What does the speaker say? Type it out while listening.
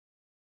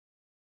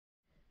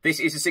This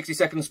is a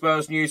 60-second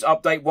Spurs news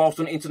update. Whilst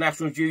on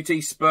international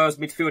duty, Spurs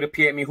midfielder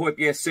Pierre-Emile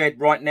Højbjerg said,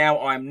 "Right now,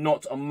 I am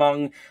not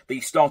among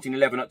the starting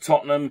 11 at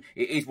Tottenham.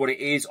 It is what it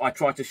is. I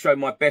try to show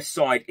my best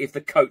side if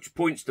the coach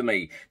points to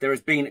me. There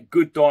has been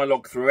good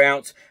dialogue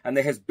throughout, and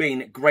there has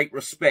been great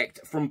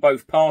respect from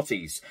both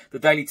parties." The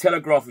Daily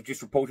Telegraph has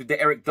just reported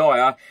that Eric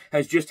Dier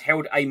has just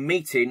held a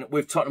meeting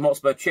with Tottenham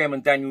Hotspur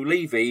chairman Daniel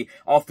Levy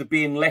after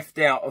being left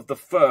out of the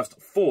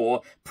first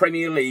 4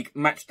 Premier League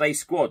matchday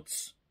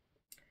squads.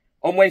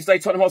 On Wednesday,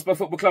 Tottenham Hotspur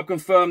Football Club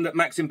confirmed that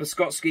Maxim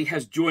Piskotski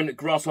has joined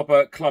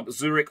Grasshopper Club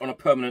Zurich on a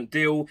permanent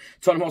deal.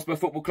 Tottenham Hotspur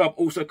Football Club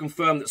also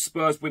confirmed that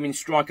Spurs women's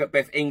striker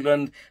Beth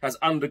England has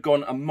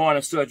undergone a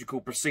minor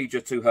surgical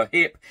procedure to her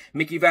hip.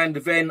 Mickey van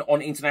der Ven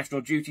on international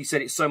duty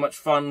said, "It's so much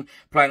fun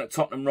playing at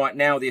Tottenham right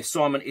now. The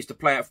assignment is to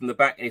play out from the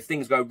back, and if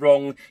things go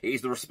wrong, it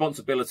is the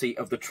responsibility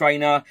of the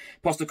trainer."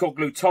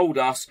 Postecoglou told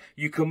us,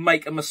 "You can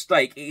make a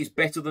mistake. It is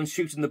better than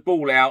shooting the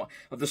ball out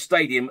of the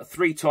stadium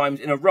 3 times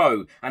in a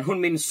row." And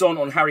Heung-min Son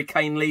on Harry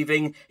Kane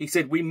leaving, he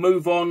said, "We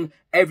move on.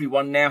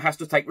 Everyone now has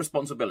to take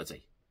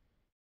responsibility."